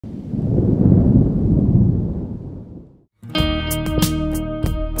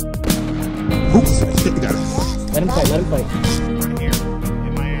Let him fight. Right here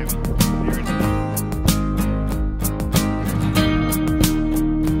in Miami. There it is.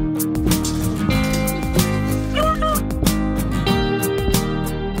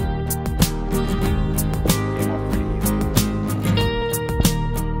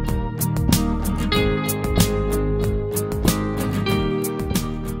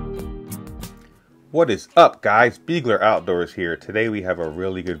 What is up, guys? Beagler Outdoors here. Today we have a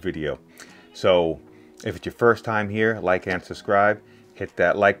really good video. So if it's your first time here, like and subscribe. Hit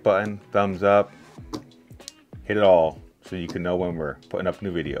that like button, thumbs up, hit it all so you can know when we're putting up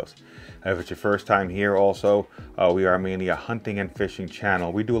new videos. If it's your first time here also, we are mainly a hunting and fishing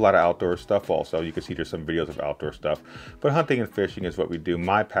channel. We do a lot of outdoor stuff also. You can see there's some videos of outdoor stuff, but hunting and fishing is what we do.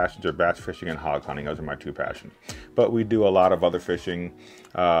 My passions are bass fishing and hog hunting. Those are my two passions. But we do a lot of other fishing,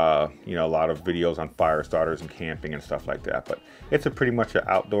 you know, a lot of videos on fire starters and camping and stuff like that. But it's a pretty much an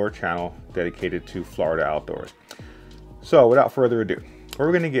outdoor channel dedicated to Florida outdoors. So without further ado, what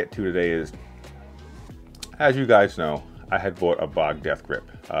we're going to get to today is, as you guys know, I had bought a Bog Deathgrip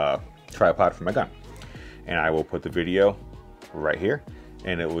tripod for my gun, and I will put the video right here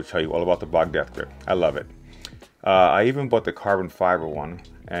and it will tell you all about the Bog Deathgrip. I love it. I even bought the carbon fiber one,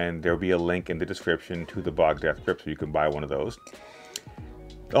 and there'll be a link in the description to the Bog Deathgrip so you can buy one of those.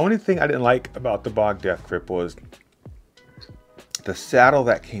 The only thing I didn't like about the Bog Deathgrip was the saddle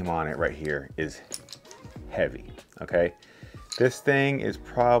that came on it right here is heavy. Okay, this thing is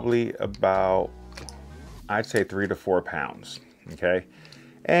probably about, I'd say 3 to 4 pounds. Okay,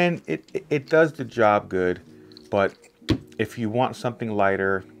 and it does the job good, but if you want something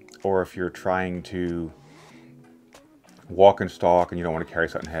lighter, or if you're trying to walk and stalk and you don't want to carry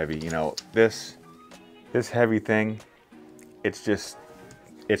something heavy, you know, this heavy thing, it's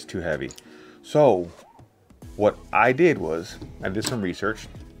too heavy. So what I did was I did some research,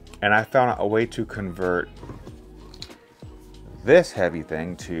 and I found a way to convert this heavy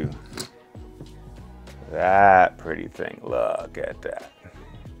thing to that pretty thing. Look at that.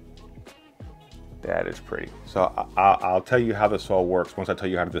 That is pretty. So I'll tell you how this all works once I tell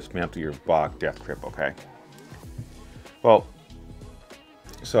you how to dismantle your Bog Deathgrip, okay? Well,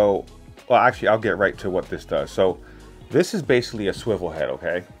 actually, I'll get right to what this does. So this is basically a swivel head,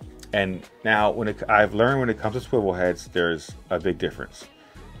 okay? And now I've learned when it comes to swivel heads, there's a big difference.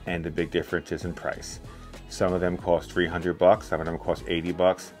 And the big difference is in price. Some of them cost 300 bucks, some of them cost 80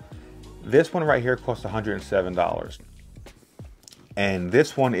 bucks. This one right here costs $107. And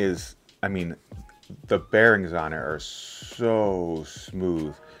this one is, I mean, the bearings on it are so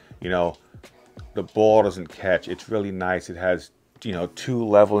smooth. You know, the ball doesn't catch. It's really nice. It has, you know, 2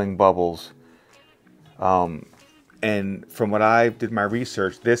 leveling bubbles. And from what I did my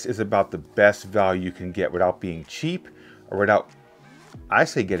research, this is about the best value you can get without being cheap, or without, I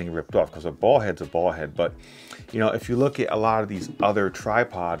say, getting ripped off, because a ball head's a ball head. But you know, if you look at a lot of these other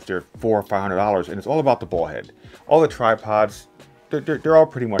tripods, they're $400 or $500, and it's all about the ball head. All the tripods, they're all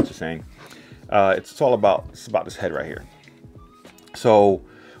pretty much the same. It's about this head right here. So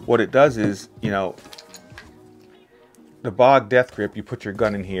what it does is, you know, the Bog Deathgrip, you put your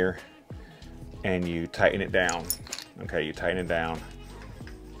gun in here and you tighten it down. Okay, you tighten it down,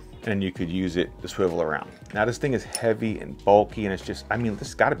 and you could use it to swivel around. Now this thing is heavy and bulky, and it's just, I mean, this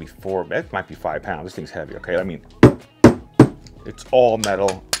has got to be it might be 5 pounds. This thing's heavy, okay? I mean, it's all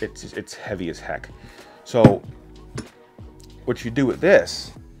metal. It's heavy as heck. So what you do with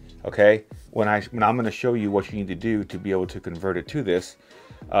this, okay, when I'm going to show you what you need to do to be able to convert it to this,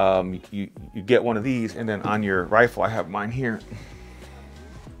 you get one of these, and then on your rifle, I have mine here,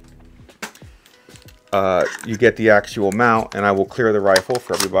 you get the actual mount, and I will clear the rifle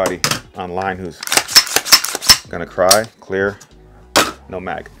for everybody online who's gonna cry. Clear, no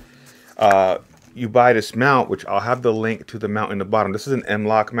mag. You buy this mount, which I'll have the link to the mount in the bottom. This is an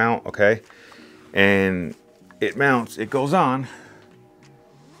MLOK mount, okay? And it mounts, it goes on,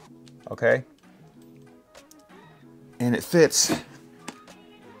 okay? And it fits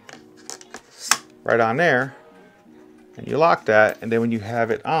right on there, and you lock that, and then when you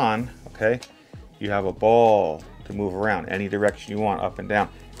have it on, okay, you have a ball to move around any direction you want, up and down,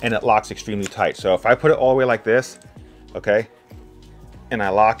 and it locks extremely tight. So if I put it all the way like this, okay, and I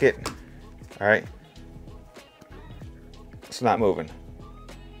lock it, all right, it's not moving.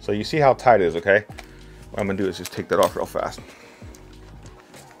 So you see how tight it is, okay? What I'm gonna do is just take that off real fast.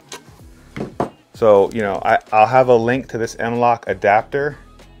 So, you know, I'll have a link to this MLOK adapter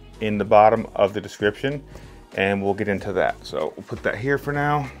in the bottom of the description, and we'll get into that. So we'll put that here for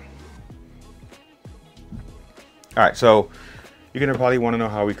now. All right, so you're gonna probably want to know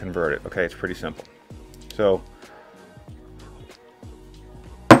how we convert it. Okay, it's pretty simple. So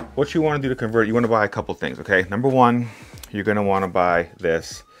what you want to do to convert, you want to buy a couple things, okay? Number one, you're going to want to buy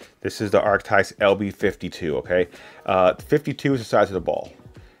this. This is the Artcise LB52, okay? 52 is the size of the ball,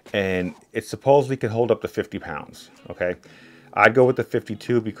 and it supposedly can hold up to 50 pounds, okay? I'd go with the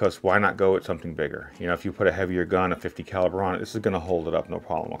 52 because why not go with something bigger? You know, if you put a heavier gun, a 50 caliber on it, this is going to hold it up, no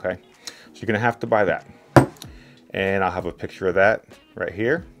problem, okay? So you're going to have to buy that. And I'll have a picture of that right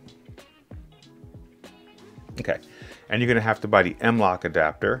here. Okay, and you're going to have to buy the MLOK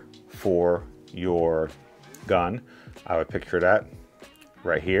adapter for your gun. I have a picture of that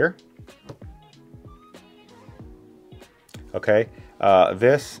right here. Okay,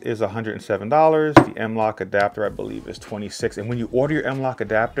 this is $107. The MLOK adapter, I believe, is $26. And when you order your MLOK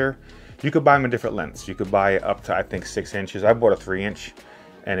adapter, you could buy them in different lengths. You could buy it up to, I think, 6 inches. I bought a 3-inch,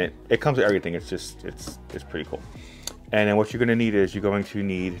 and it comes with everything. It's just, it's pretty cool. And then what you're going to need is you're going to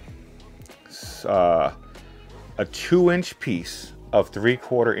need a 2-inch piece of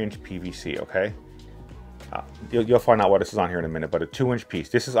 3/4 inch PVC, okay? You'll find out what this is on here in a minute, but a 2-inch piece.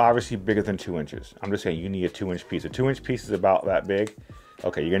 This is obviously bigger than 2 inches. I'm just saying you need a 2-inch piece. A 2-inch piece is about that big.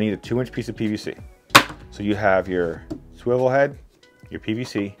 Okay, you're gonna need a 2-inch piece of PVC. So you have your swivel head, your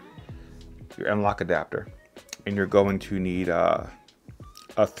PVC, your MLOK adapter, and you're going to need a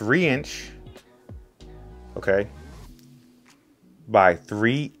 3-inch, okay, by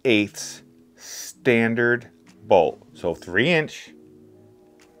 3/8 standard bolt. So 3-inch,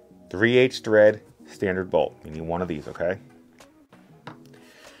 3/8 thread, standard bolt. You need one of these, okay?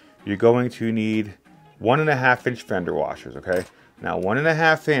 You're going to need 1.5 inch fender washers, okay? Now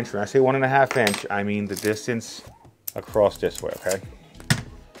 1.5 inch, when I say 1.5 inch, I mean the distance across this way, okay?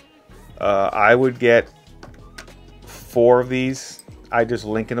 I would get 4 of these. I just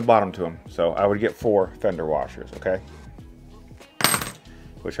link in the bottom to them. So I would get 4 fender washers, okay?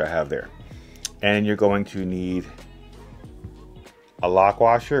 Which I have there. And you're going to need a lock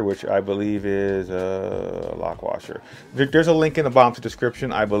washer, which I believe is a lock washer. There's a link in the bottom to the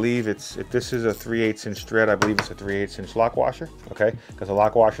description. I believe if this is a 3/8 inch thread, I believe it's a 3/8 inch lock washer, okay? Because a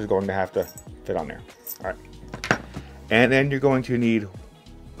lock washer is going to have to fit on there. All right. And then you're going to need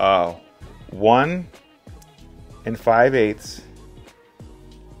 1 5/8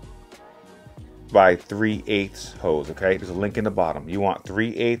 by 3/8 hose, okay? There's a link in the bottom. You want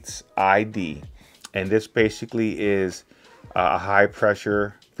 3/8 ID, and this basically is a high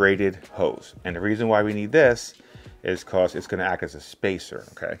pressure braided hose. And the reason why we need this is because it's going to act as a spacer,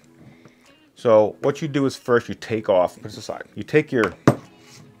 okay? So what you do is first you take off, put this aside, you take your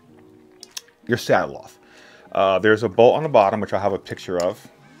saddle off. There's a bolt on the bottom, which I'll have a picture of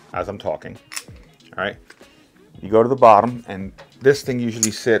as I'm talking. All right, you go to the bottom, and this thing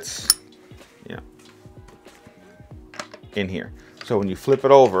usually sits, you know, in here. So when you flip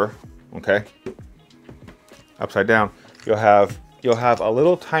it over, okay, upside down, you'll have a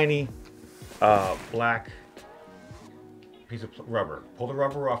little tiny black piece of rubber. Pull the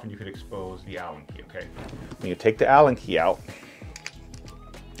rubber off and you can expose the Allen key, okay? When you take the Allen key out,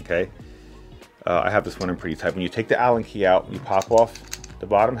 okay, I have this one in pretty tight. When you take the Allen key out, you pop off the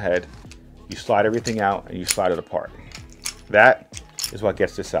bottom head, you slide everything out, and you slide it apart. That is what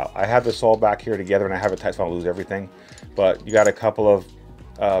gets this out. I have this all back here together, and I have it tight so I don't lose everything. But you got a couple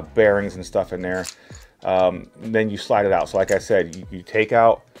of bearings and stuff in there. Then you slide it out. So like I said, you take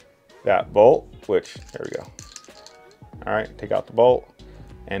out that bolt, which, there we go. All right, take out the bolt,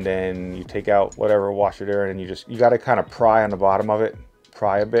 and then you take out whatever washer there, and you got to kind of pry on the bottom of it,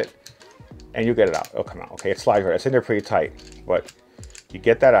 pry a bit, and you get it out. It'll come out, okay? It slides right. It's in there pretty tight, but you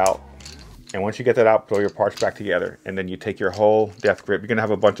get that out, and once you get that out, throw your parts back together, and then you take your whole death grip. You're gonna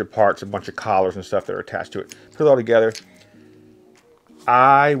have a bunch of parts, a bunch of collars and stuff that are attached to it. Put it all together.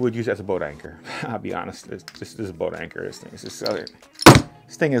 I would use it as a boat anchor. I'll be honest. This is a boat anchor. This thing.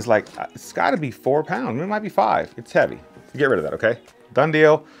 This thing is like, it's got to be 4 pounds. It might be 5. It's heavy. Get rid of that, okay? Done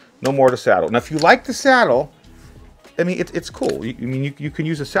deal. No more of the saddle. Now, if you like the saddle, I mean, it's cool. You can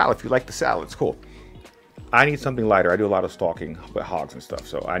use a saddle if you like the saddle. It's cool. I need something lighter. I do a lot of stalking with hogs and stuff,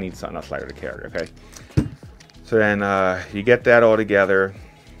 so I need something else lighter to carry, okay? So then you get that all together,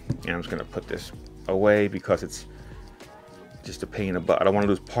 and I'm just going to put this away because it's just a pain in the butt. I don't want to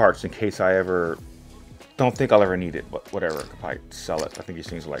lose parts in case I ever, don't think I'll ever need it, but whatever. I could probably sell it. I think these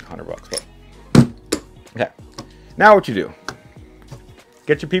things are like $100 bucks, but okay. Now what you do,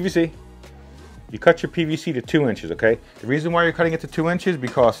 get your PVC. You cut your PVC to 2 inches, okay? The reason why you're cutting it to 2 inches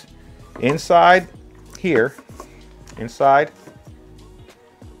because inside here, inside,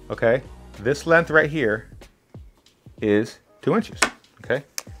 okay, this length right here is 2 inches, okay?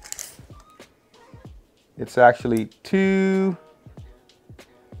 It's actually it's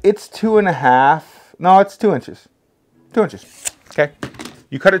 2.5. No, it's 2 inches. 2 inches. Okay.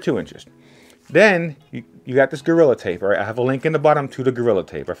 You cut it 2 inches. Then you got this Gorilla Tape, all right? I have a link in the bottom to the Gorilla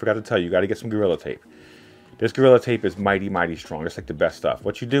Tape. I forgot to tell you, you got to get some Gorilla Tape. This Gorilla Tape is mighty, mighty strong. It's like the best stuff.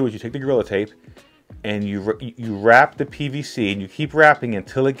 What you do is you take the Gorilla Tape and you wrap the PVC, and you keep wrapping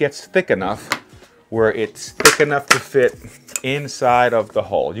until it gets thick enough where it's thick enough to fit inside of the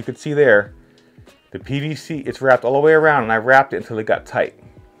hole. You can see there, the PVC, it's wrapped all the way around, and I wrapped it until it got tight,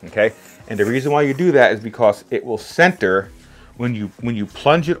 okay? And the reason why you do that is because it will center when you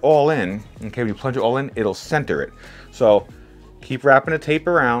plunge it all in, okay? When you plunge it all in, it'll center it. So keep wrapping the tape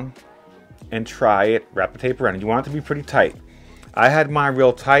around and try it, wrap the tape around. And you want it to be pretty tight. I had mine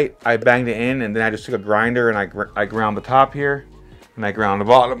real tight. I banged it in, and then I just took a grinder and I ground the top here, and I ground the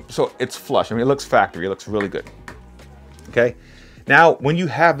bottom, so it's flush. I mean, it looks factory. It looks really good. Okay. Now, when you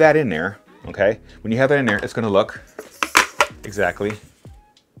have that in there, okay, when you have that in there, it's going to look exactly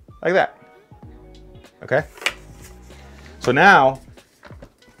like that. Okay. So now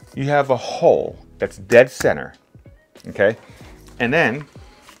you have a hole that's dead center. Okay. And then,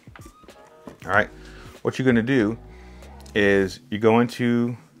 all right, what you're going to do is you're going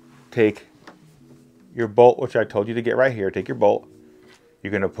to take your bolt, which I told you to get right here. Take your bolt.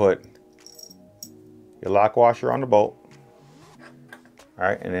 You're going to put your lock washer on the bolt. All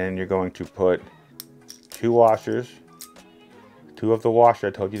right, and then you're going to put 2 washers, 2 of the washer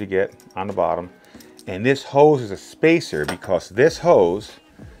I told you to get on the bottom. And this hose is a spacer because this hose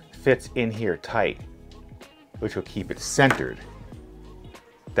fits in here tight, which will keep it centered.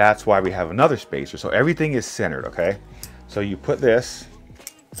 That's why we have another spacer. So everything is centered, okay? So you put this,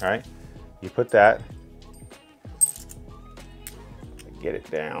 all right? You put that, get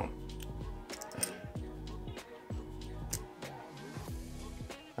it down.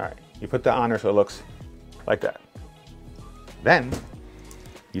 All right, you put that on there so it looks like that. Then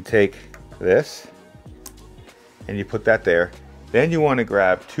you take this and you put that there. Then you want to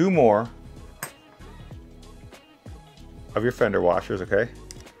grab 2 more of your Fender washers, okay?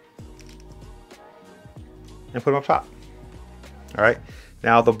 And put them up top. All right,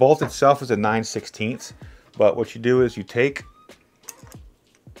 now the bolt itself is a 9/16, but what you do is you take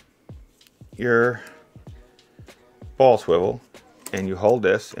your ball swivel and you hold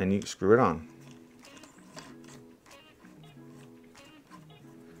this and you screw it on.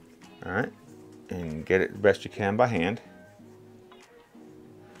 All right, and get it the best you can by hand.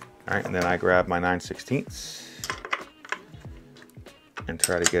 All right, and then I grab my 9/16 and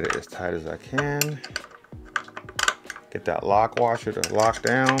try to get it as tight as I can. Get that lock washer to lock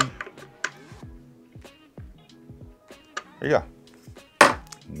down. There you go.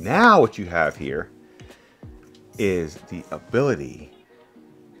 Now what you have here is the ability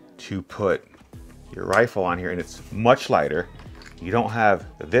to put your rifle on here, and it's much lighter. You don't have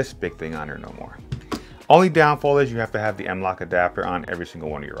this big thing on here no more. Only downfall is you have to have the MLOK adapter on every single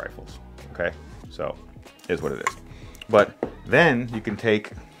one of your rifles. Okay, so is what it is. But then you can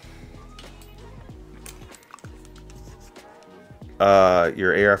take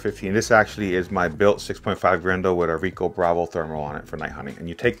your AR-15. This actually is my built 6.5 Grendel with a Rico Bravo thermal on it for night hunting. And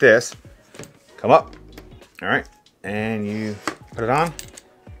you take this, come up, all right, and you put it on,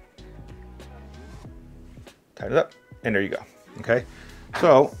 tighten it up, and there you go. Okay,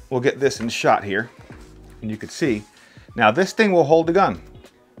 so we'll get this in shot here, and you can see now this thing will hold the gun.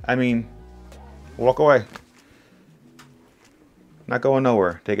 I mean, walk away, not going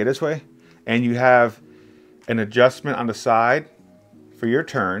nowhere. Take it this way, and you have an adjustment on the side for your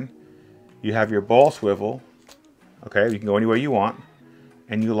turn. You have your ball swivel, okay, you can go anywhere you want,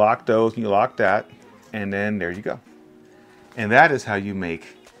 and you lock those and you lock that, and then there you go. And that is how you make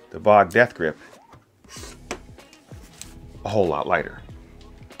the Bog Deathgrip a whole lot lighter.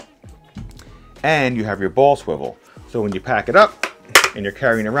 And you have your ball swivel, so when you pack it up and you're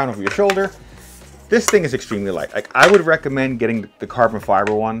carrying it around over your shoulder, this thing is extremely light. Like, I would recommend getting the carbon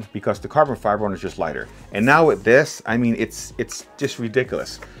fiber one because the carbon fiber one is just lighter. And now with this, I mean, it's just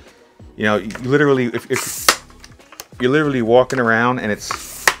ridiculous. You know, you literally, if you're literally walking around and it's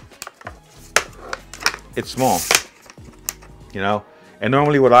small, you know. And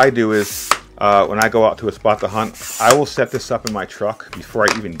normally what I do is when I go out to a spot to hunt, I will set this up in my truck before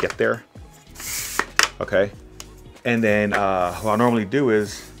I even get there. Okay, and then what I'll normally do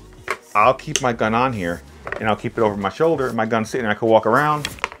is I'll keep my gun on here and I'll keep it over my shoulder, and my gun's sitting there. I can walk around,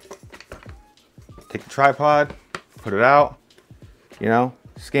 take the tripod, put it out, you know,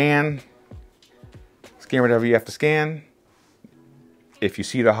 scan whatever you have to scan. If you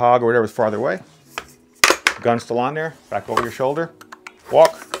see the hog or whatever's farther away, gun's still on there, back over your shoulder,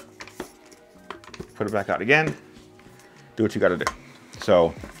 walk, put it back out again, do what you gotta do.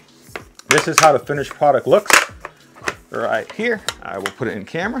 So this is how the finished product looks. right here. I will put it in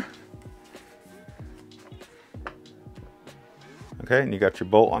camera. Okay, and you got your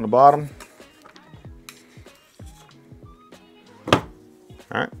bolt on the bottom. All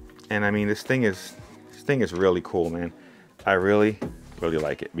right, and I mean this thing is really cool, man. I really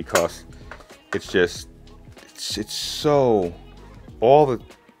like it because it's just it's so, all the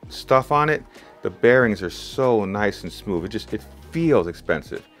stuff on it, the bearings are so nice and smooth. It feels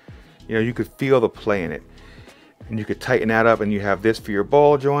expensive. You know, you could feel the play in it. And you could tighten that up, and you have this for your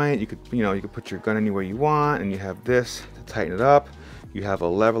ball joint. You could, you know, you could put your gun anywhere you want, and you have this to tighten it up. You have a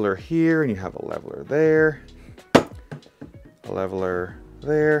leveler here, and you have a leveler there. A leveler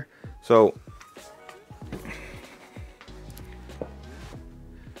there. So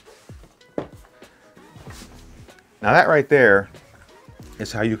now that right there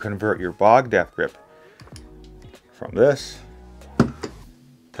is how you convert your Bog Deathgrip from this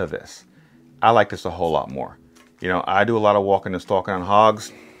to this. I like this a whole lot more. You know, I do a lot of walking and stalking on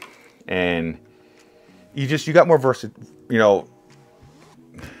hogs, and you got more you know,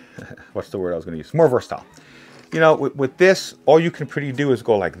 what's the word I was going to use? More versatile. You know, with this, all you can pretty do is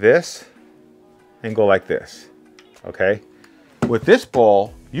go like this and go like this. Okay. With this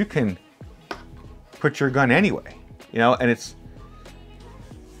ball, you can put your gun anyway, you know, and it's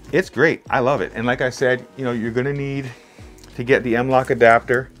great. I love it. And like I said, you know, you're going to need to get the MLOK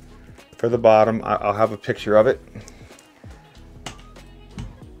adapter for the bottom. I'll have a picture of it.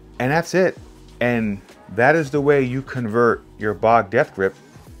 And that's it. And that is the way you convert your Bog Deathgrip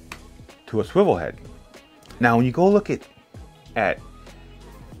to a swivel head. Now, when you go look at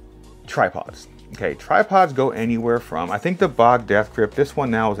tripods, okay, tripods go anywhere from, I think the Bog Deathgrip, this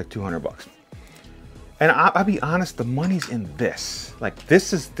one now is like 200 bucks. And I'll be honest, the money's in this. Like this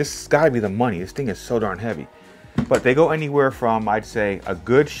has gotta be the money. This thing is so darn heavy. But they go anywhere from, I'd say, a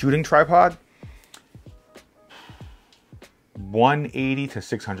good shooting tripod, $180 to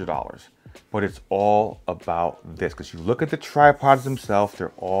 $600. But it's all about this, because you look at the tripods themselves,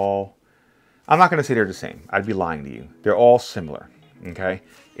 they're all, I'm not gonna say they're the same. I'd be lying to you. They're all similar, okay?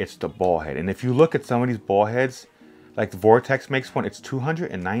 It's the ball head. And if you look at some of these ball heads, like the Vortex makes one, it's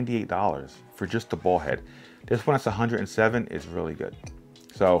 $298 for just the ball head. This one that's $107 is really good.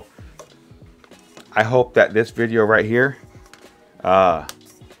 So I hope that this video right here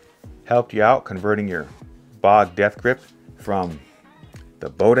helped you out converting your Bog Deathgrip from the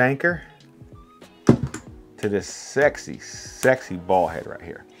boat anchor to this sexy ball head right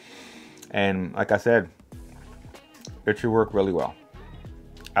here. And like I said, it should work really well.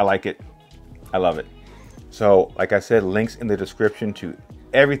 I like it. I love it. So like I said, links in the description to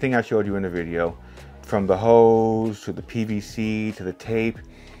everything I showed you in the video, from the hose to the PVC to the tape.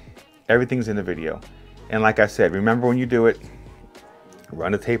 Everything's in the video. And like I said, remember when you do it,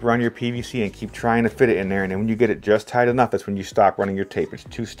 run the tape around your PVC and keep trying to fit it in there. And then when you get it just tight enough, that's when you stop running your tape. It's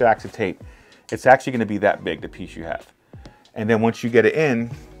 2 stacks of tape. It's actually going to be that big, the piece you have. And then once you get it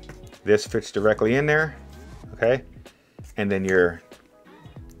in, this fits directly in there, okay? And then your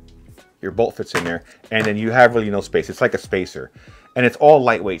bolt fits in there, and then you have really no space. It's like a spacer, and it's all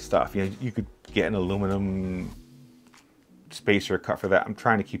lightweight stuff. You know, you could get an aluminum spacer cut for that. I'm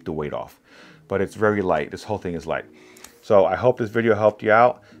trying to keep the weight off, but it's very light. This whole thing is light. So I hope this video helped you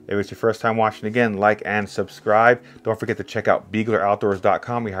out. If it's your first time watching, again, like and subscribe. Don't forget to check out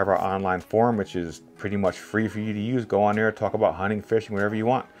BeaglerOutdoors.com. We have our online forum, which is pretty much free for you to use. Go on there, talk about hunting, fishing, whatever you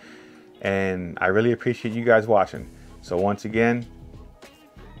want. And I really appreciate you guys watching. So once again,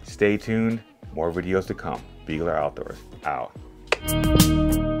 stay tuned. More videos to come. Beagler Outdoors out.